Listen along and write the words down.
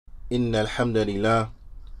إن الحمد لله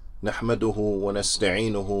نحمده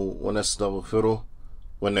ونستعينه ونستغفره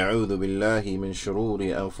ونعوذ بالله من شرور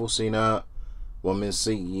أنفسنا ومن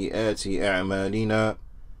سيئات أعمالنا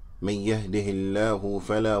من يهده الله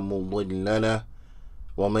فلا مضل له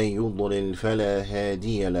ومن يضلل فلا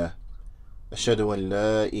هادي له أشهد أن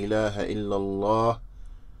لا إله إلا الله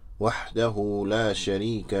وحده لا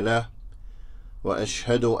شريك له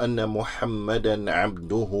وأشهد أن محمدا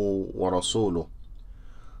عبده ورسوله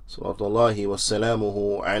صلى الله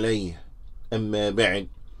وسلامه عليه. أما بعد،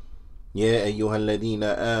 يا أيها الذين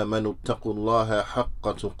آمنوا اتقوا الله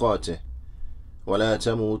حق تقاته ولا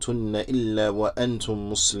تموتن إلا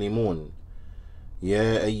وأنتم مسلمون.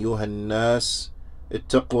 يا أيها الناس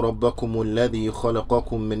اتقوا ربكم الذي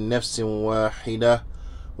خلقكم من نفس واحدة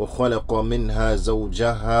وخلق منها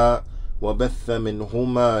زوجها وبث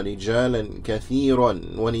منهما رجالا كثيرا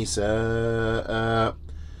ونساء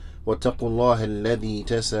واتقوا الله الذي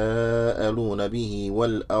تساءلون به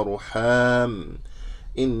والأرحام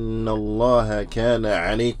إن الله كان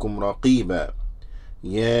عليكم رقيبا.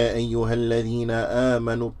 يا أيها الذين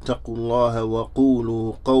آمنوا اتقوا الله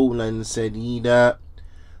وقولوا قولا سديدا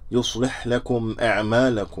يصلح لكم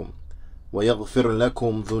أعمالكم ويغفر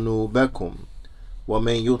لكم ذنوبكم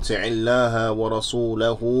ومن يطع الله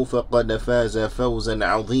ورسوله فقد فاز فوزا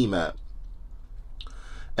عظيما.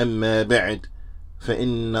 أما بعد،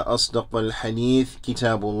 فإن أصدق الحديث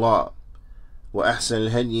كتاب الله وأحسن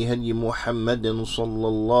الهدي هدي محمد صلى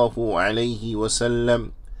الله عليه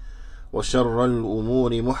وسلم وشر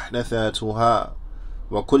الأمور محدثاتها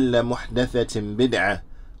وكل محدثة بدعة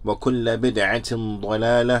وكل بدعة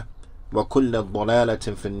ضلالة وكل ضلالة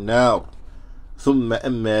في النار. ثم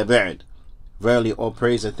أما بعد. Verily all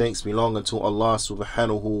praise and thanks belong unto Allah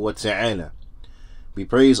subhanahu wa ta'ala. We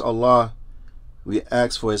praise Allah, we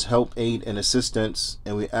ask for His help, aid and assistance,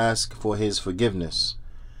 and we ask for His forgiveness.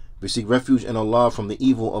 We seek refuge in Allah from the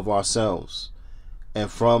evil of ourselves and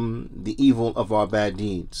from the evil of our bad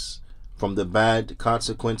deeds, from the bad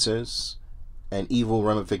consequences and evil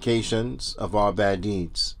ramifications of our bad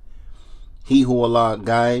deeds. He who Allah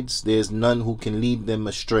guides, there is none who can lead them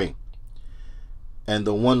astray. And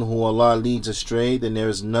the one who Allah leads astray, then there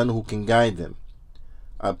is none who can guide them.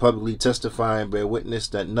 I publicly testify and bear witness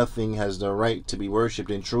that nothing has the right to be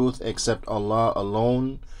worshipped in truth except Allah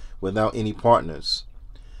alone, without any partners.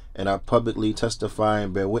 And I publicly testify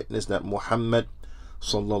and bear witness that Muhammad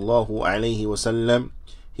sallallahu alaihi wasallam,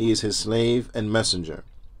 he is his slave and messenger.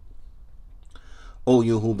 O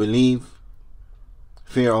you who believe,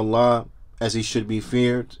 fear Allah as he should be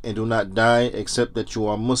feared, and do not die except that you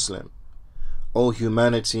are Muslim. O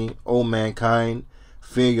humanity, O mankind,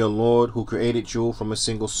 fear your Lord who created you from a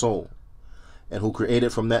single soul, and who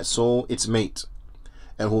created from that soul its mate,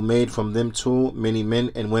 and who made from them two many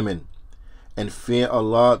men and women. And fear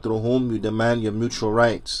Allah through whom you demand your mutual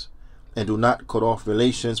rights, and do not cut off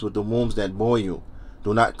relations with the wombs that bore you.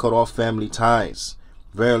 Do not cut off family ties.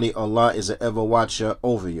 Verily Allah is an ever watcher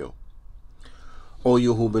over you. O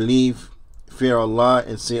you who believe, fear Allah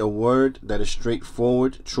and say a word that is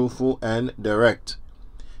straightforward, truthful and direct.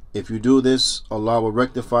 If you do this, Allah will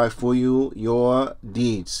rectify for you your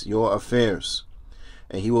deeds, your affairs,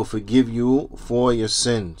 and He will forgive you for your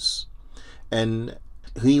sins. And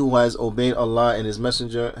he who has obeyed Allah and His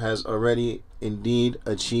Messenger has already indeed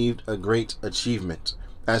achieved a great achievement.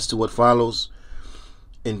 As to what follows,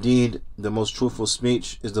 indeed the most truthful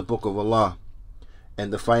speech is the Book of Allah,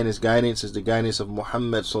 and the finest guidance is the guidance of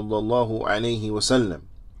Muhammad sallallahu alaihi wasallam.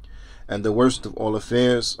 And the worst of all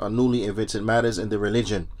affairs are newly invented matters in the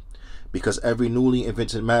religion, because every newly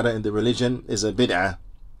invented matter in the religion is a bid'ah,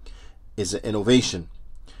 is an innovation.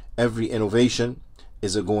 Every innovation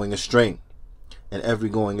is a going astray, and every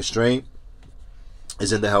going astray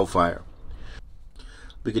is in the hellfire.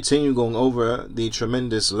 We continue going over the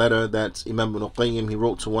tremendous letter that Imam Ibn Qayyim he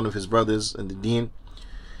wrote to one of his brothers in the deen.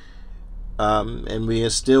 And we are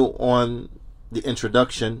still on the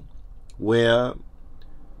introduction where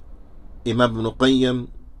Imam Ibn Qayyim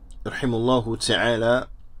rahimahullah ta'ala,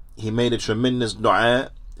 he made a tremendous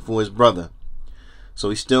dua for his brother. So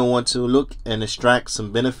we still want to look and extract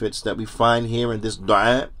some benefits that we find here in this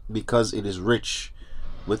dua, because it is rich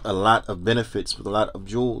with a lot of benefits, with a lot of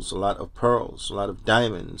jewels, a lot of pearls, a lot of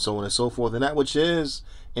diamonds, so on and so forth, and that which is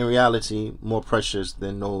in reality more precious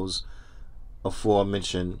than those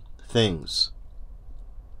aforementioned things.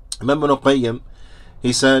 Imam Ibn Qayyim,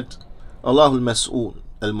 he said, Allahul Mas'ul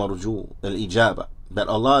al-Marju al-Ijaba, that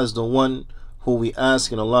Allah is the one who we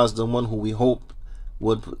ask and Allah is the one who we hope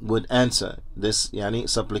would answer this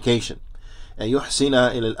supplication. And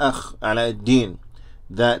yuhsina ila al-akh ala ad-din,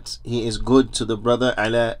 that he is good to the brother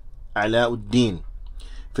ala ad-din,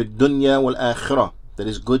 في الدنيا والآخرة, that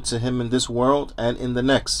is good to him in this world and in the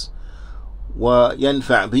next.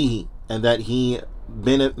 وينفع به, and that he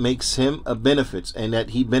makes him a benefit, and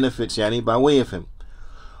that he benefits يعني by way of him.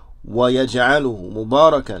 ويجعله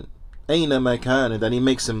مباركا أينما كان, and that he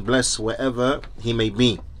makes him blessed wherever he may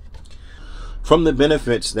be. From the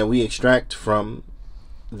benefits that we extract from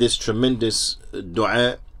this tremendous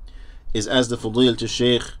dua is, as the Fadil to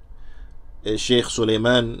Sheikh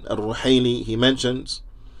Sulaiman al-Ruhaili, he mentions,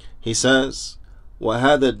 he says,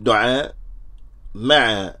 وهذا الدعاء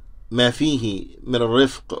مع ما فيه من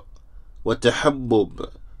الرفق والتحبب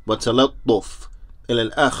والتلطف إلى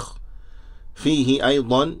الأخ فيه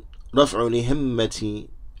أيضا رفع لهمة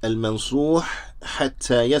المنصوح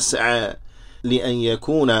حتى يسعى لأن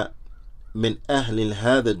يكون من أهل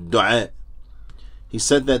هذا الدعاء. He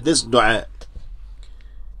said that this dua,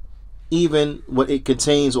 even what it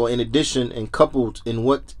contains, or in addition and coupled in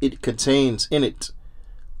what it contains in it,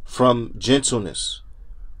 from gentleness,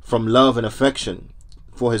 from love and affection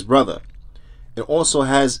for his brother, it also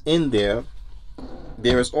has in there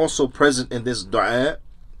is also present in this dua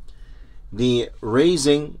the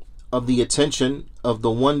raising of the attention of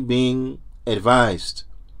the one being advised,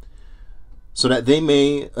 so that they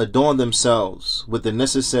may adorn themselves with the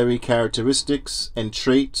necessary characteristics and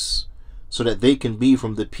traits, so that they can be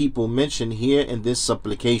from the people mentioned here in this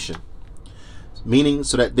supplication. Meaning,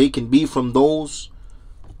 so that they can be from those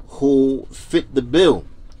who fit the bill,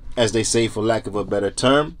 as they say, for lack of a better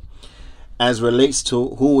term, as relates to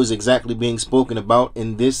who is exactly being spoken about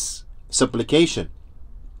in this supplication.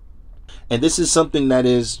 And this is something that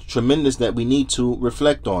is tremendous that we need to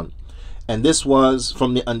reflect on. And this was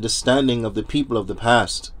from the understanding of the people of the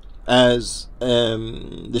past, as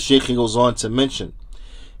the Shaykh goes on to mention.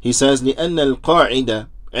 He says, لأن القاعدة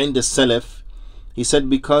عند السلف, he said,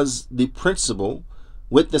 because the principle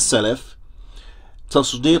with the Salaf,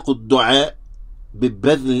 تصديق الدعاء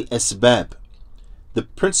ببذل الأسباب. The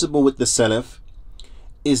principle with the Salaf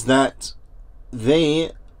is that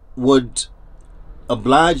they would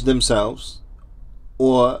oblige themselves,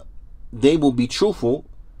 or they will be truthful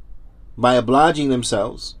by obliging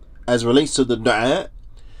themselves as relates to the dua,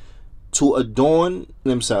 to adorn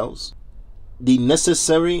themselves the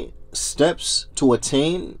necessary steps to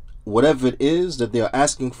attain whatever it is that they are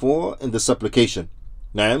asking for in the supplication.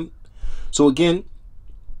 So again,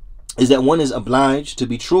 is that one is obliged to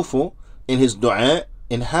be truthful in his dua.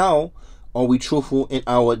 And how are we truthful in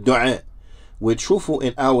our dua? We're truthful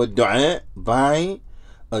in our dua by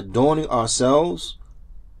adorning ourselves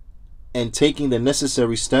and taking the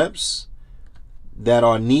necessary steps that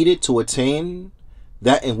are needed to attain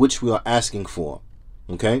that in which we are asking for.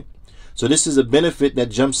 Okay, so this is a benefit that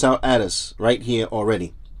jumps out at us right here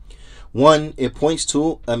already. One, it points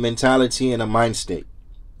to a mentality and a mind state,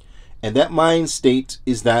 and that mind state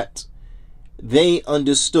is that they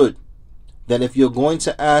understood that if you're going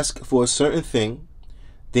to ask for a certain thing,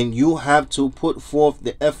 then you have to put forth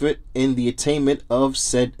the effort in the attainment of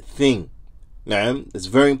said thing. Now, it's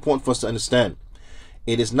very important for us to understand.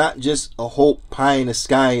 It is not just a hope pie in the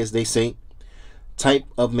sky, as they say, type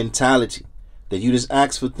of mentality that you just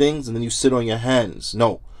ask for things and then you sit on your hands.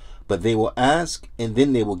 No, but they will ask and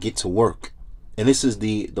then they will get to work. And this is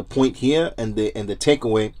the point here, and the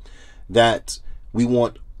takeaway that we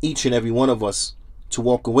want each and every one of us to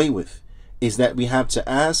walk away with, is that we have to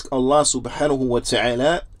ask Allah subhanahu wa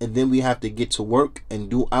ta'ala, and then we have to get to work and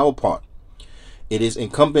do our part. It is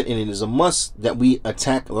incumbent and it is a must that we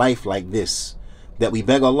attack life like this, that we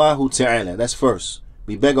beg Allah ta'ala. That's first.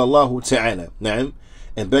 We beg Allah ta'ala. Na'am.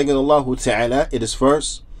 And begging Allah ta'ala, it is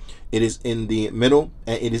first, it is in the middle,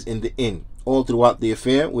 and it is in the end. All throughout the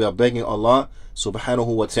affair, we are begging Allah subhanahu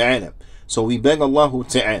wa ta'ala. So we beg Allah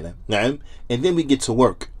ta'ala. Na'am. And then we get to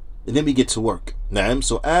work. And then we get to work. Na'am.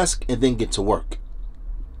 So ask and then get to work.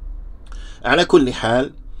 Ala kulli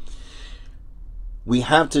hal, we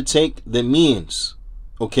have to take the means.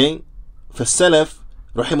 Okay? For Salaf,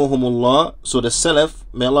 rahimahumullah, so the Salaf,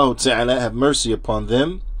 may Allah ta'ala have mercy upon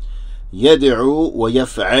them, yad'u wa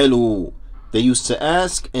yaf'alu. They used to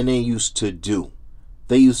ask and they used to do.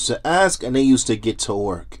 They used to ask and they used to get to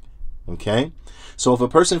work. Okay? So if a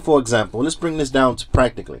person, for example, let's bring this down to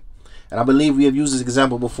practically, and I believe we have used this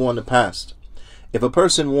example before in the past. If a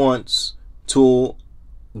person wants to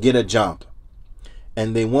get a job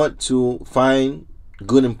and they want to find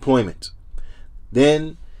good employment,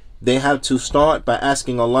 then they have to start by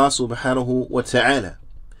asking Allah subhanahu wa ta'ala,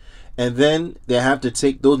 and then they have to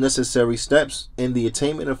take those necessary steps in the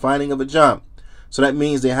attainment and finding of a job. So that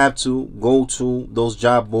means they have to go to those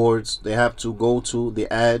job boards, they have to go to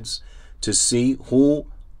the ads to see who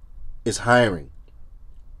is hiring.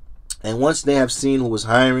 And once they have seen who was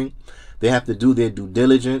hiring, they have to do their due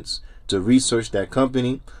diligence to research that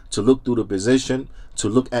company, to look through the position, to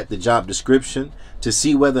look at the job description, to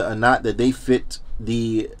see whether or not that they fit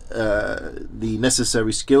the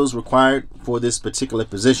necessary skills required for this particular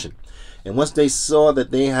position. And once they saw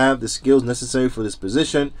that they have the skills necessary for this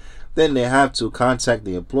position, then they have to contact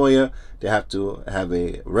the employer. They have to have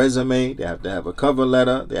a resume. They have to have a cover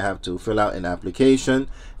letter. They have to fill out an application.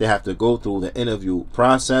 They have to go through the interview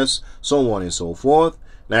process, so on and so forth.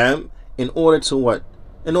 Now, in order to what?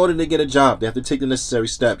 In order to get a job, they have to take the necessary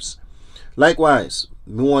steps. Likewise,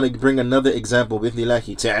 we want to bring another example with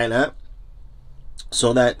Lillahi Ta'ala,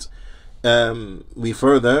 so that we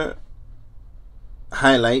further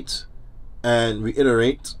highlight and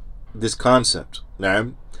reiterate this concept.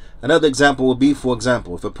 Now, another example would be, for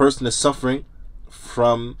example, if a person is suffering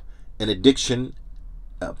from an addiction,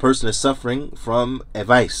 a person is suffering from a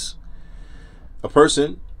vice, a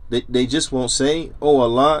person, they just won't say, "Oh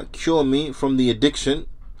Allah, cure me from the addiction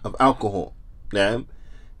of alcohol." Now,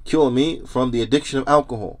 cure me from the addiction of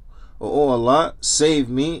alcohol. Or, "Oh Allah, save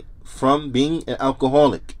me from being an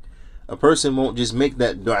alcoholic." A person won't just make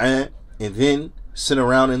that dua and then sit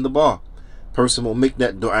around in the bar. Person will make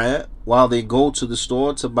that dua while they go to the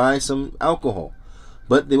store to buy some alcohol.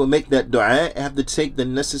 But they will make that dua and have to take the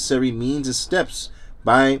necessary means and steps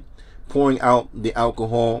by pouring out the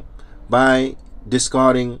alcohol, by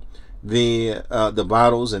discarding the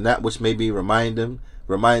bottles and that which maybe remind them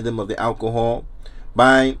of the alcohol,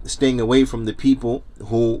 by staying away from the people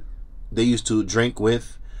who they used to drink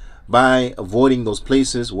with, by avoiding those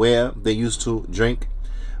places where they used to drink,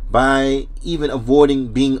 by even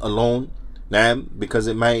avoiding being alone, because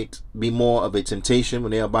it might be more of a temptation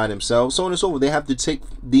when they are by themselves, so on and so forth. They have to take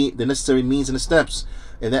the necessary means and the steps,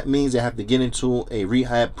 and that means they have to get into a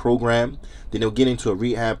rehab program. Then they'll get into a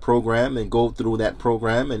rehab program and go through that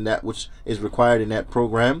program and that which is required in that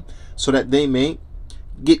program, so that they may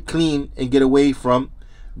get clean and get away from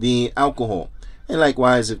the alcohol. And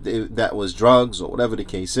likewise, if that was drugs or whatever the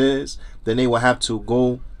case is, then they will have to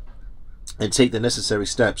go and take the necessary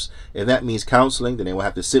steps. If that means counseling, then they will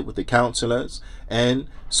have to sit with the counselors and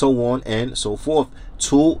so on and so forth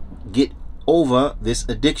to get over this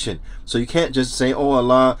addiction. So you can't just say, "Oh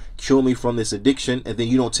Allah, cure me from this addiction," and then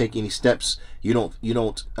you don't take any steps. You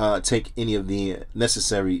don't take any of the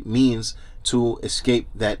necessary means to escape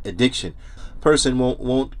that addiction. Person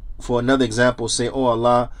won't, for another example, say, "Oh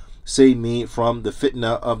Allah, save me from the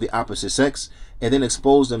fitna of the opposite sex," and then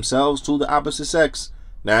expose themselves to the opposite sex.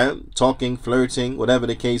 Now, talking, flirting, whatever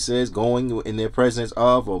the case is, going in their presence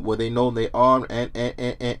of, or where they know they are,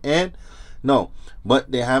 and no.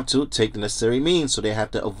 But they have to take the necessary means, so they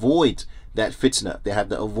have to avoid that fitna. They have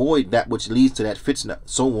to avoid that which leads to that fitna,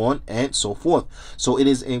 so on and so forth. So it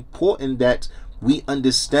is important that we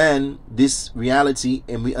understand this reality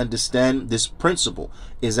and we understand this principle,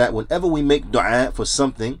 is that whenever we make dua for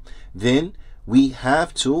something, then we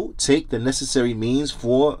have to take the necessary means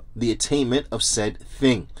for the attainment of said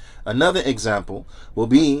thing. Another example will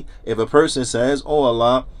be if a person says, "Oh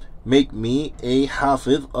Allah, make me a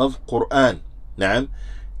hafiz of Quran." Now,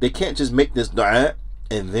 they can't just make this dua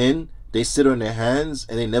and then they sit on their hands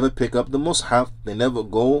and they never pick up the mushaf. They never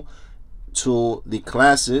go to the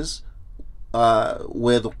classes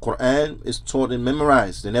where the Quran is taught and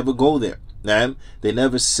memorized. They never go there. Now, they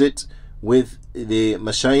never sit with the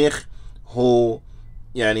mashayikh who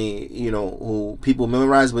who people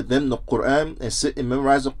memorize with them the Quran and sit and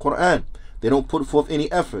memorize the Quran. They don't put forth any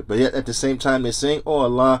effort, but yet at the same time they're saying, "Oh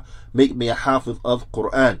Allah, make me a hafiz of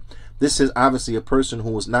Quran." This is obviously a person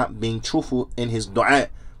who is not being truthful in his dua.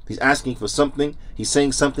 He's asking for something, he's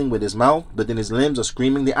saying something with his mouth, but then his limbs are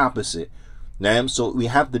screaming the opposite. So we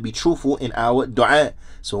have to be truthful in our dua.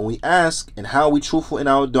 So when we ask, and how are we truthful in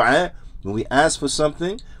our dua? When we ask for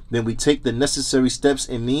something, then we take the necessary steps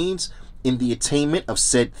and means in the attainment of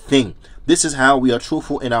said thing. This is how we are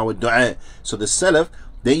truthful in our dua. So the Salaf,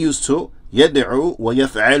 they used to yad'u wa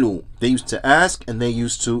yaf'alu. They used to ask and they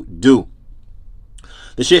used to do.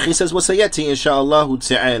 The Shaykh, he says, وَسَيَأْتِي إِنشَاءَ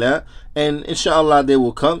ta'ala, and inshallah they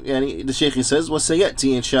will come. The Shaykh, he says,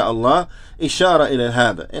 وَسَيَأْتِي إِنشَاءَ إِشَارَ إِلَى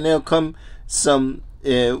هَذَا, and there'll come some,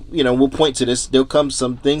 we'll point to this. There'll come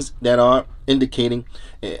some things that are indicating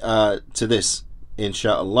to this,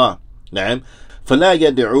 inshallah. نعم. فَلَا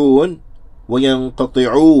يَدْعُونَ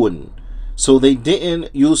وَيَنْقَطِعُونَ. So they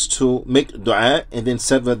didn't used to make dua and then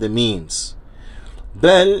sever the means.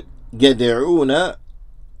 بَلْ يَدْعُونَ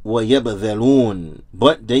وَيَبْذَلُونَ.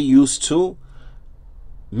 But they used to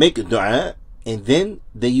make dua and then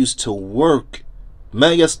they used to work.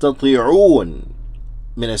 مَا يَسْتَطِيعُونَ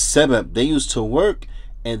مِنَ السَّبَبِ. They used to work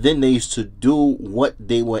and then they used to do what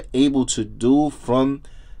they were able to do from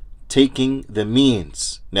taking the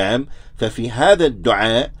means. نعم. ففي هذا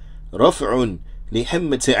الدعاء رفع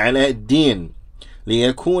لحمة علاء الدين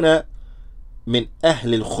ليكون من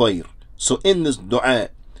أهل الخير. So in this dua,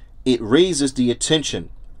 it raises the attention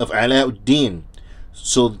of Alauddin,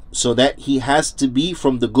 so that he has to be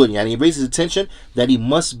from the good. Yani, it raises attention that he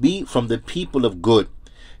must be from the people of good.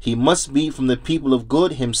 He must be from the people of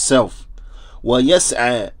good himself.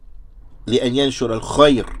 وَيَسْعَى لِأَنْ يَنْشُرَ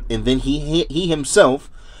الْخَيْرِ. And then he himself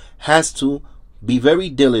has to be very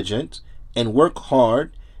diligent and work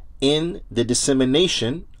hard in the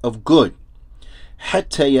dissemination of good.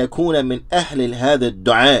 حَتَّى يَكُونَ مِنْ أَهْلِ هَذَا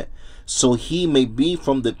الدُّعَاء. So he may be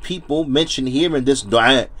from the people mentioned here in this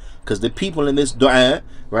dua. Because the people in this dua,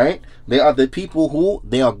 right, they are the people who,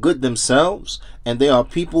 they are good themselves, and they are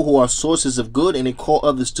people who are sources of good, and they call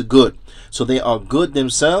others to good. So they are good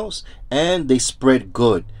themselves, and they spread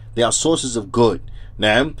good. They are sources of good.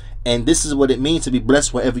 Now, and this is what it means to be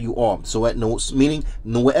blessed wherever you are. So meaning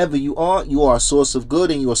wherever you are a source of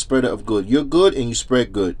good, and you are a spreader of good. You're good and you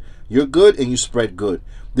spread good. You're good and you spread good.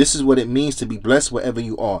 This is what it means to be blessed wherever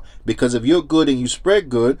you are. Because if you're good and you spread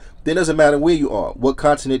good, then it doesn't matter where you are, what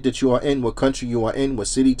continent that you are in, what country you are in, what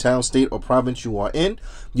city, town, state, or province you are in,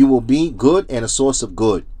 you will be good and a source of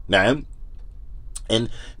good. Now, and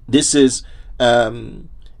this is an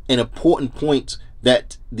important point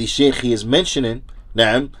that the Shaykh is mentioning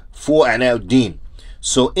for Alauddin.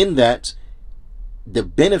 So in that, the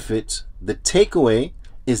benefit, the takeaway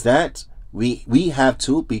is that we have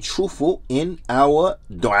to be truthful in our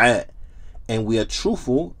dua, and we are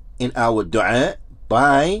truthful in our dua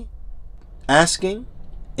by asking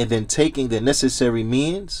and then taking the necessary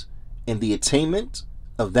means in the attainment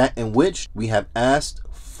of that in which we have asked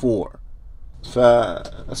for.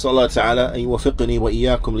 فأسأل الله تعالى أن يوفقني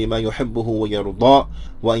وإياكم لما يحبه ويرضاه،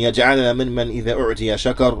 وأن يجعلنا ممن إذا أعطي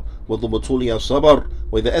شكر وإذا ابتلي صبر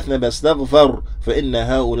وإذا أذنب استغفر، فإن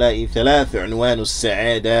هؤلاء ثلاث عنوان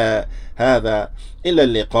السعادة. هذا إلى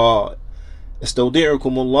اللقاء،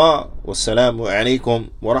 استودعكم الله، والسلام عليكم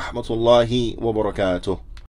ورحمة الله وبركاته.